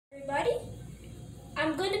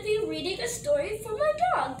reading a story for my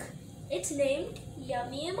dog. It's named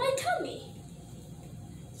Yummy in My Tummy.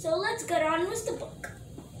 So let's get on with the book.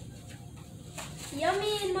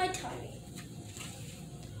 Yummy in My Tummy.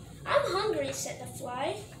 I'm hungry, said the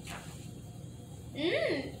fly.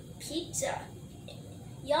 Pizza.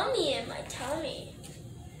 Yummy in my tummy.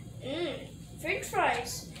 French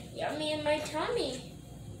fries. Yummy in my tummy.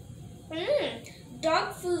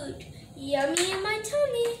 Dog food. Yummy in my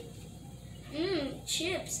tummy.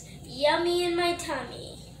 Chips. Yummy in my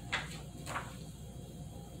tummy.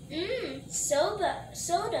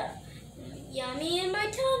 Soda. Yummy in my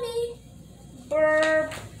tummy.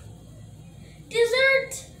 Burp.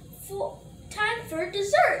 Dessert. Time for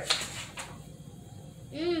dessert.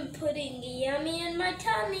 Pudding. Yummy in my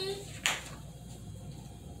tummy.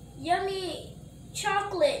 Yummy.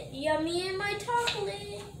 Chocolate. Yummy in my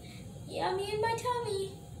chocolate. Yummy in my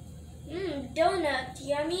tummy. Donut.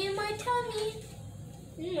 Yummy in my tummy.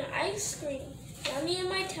 Ice cream. Yummy in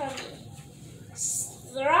my tummy.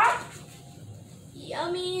 Slop.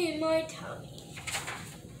 Yummy in my tummy.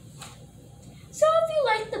 So if you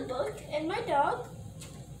like the book and my dog,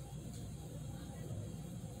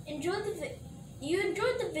 enjoyed the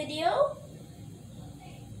video,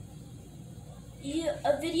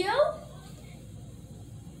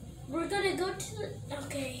 we're gonna go to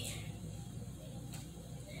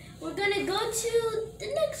the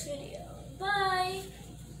next video. Bye.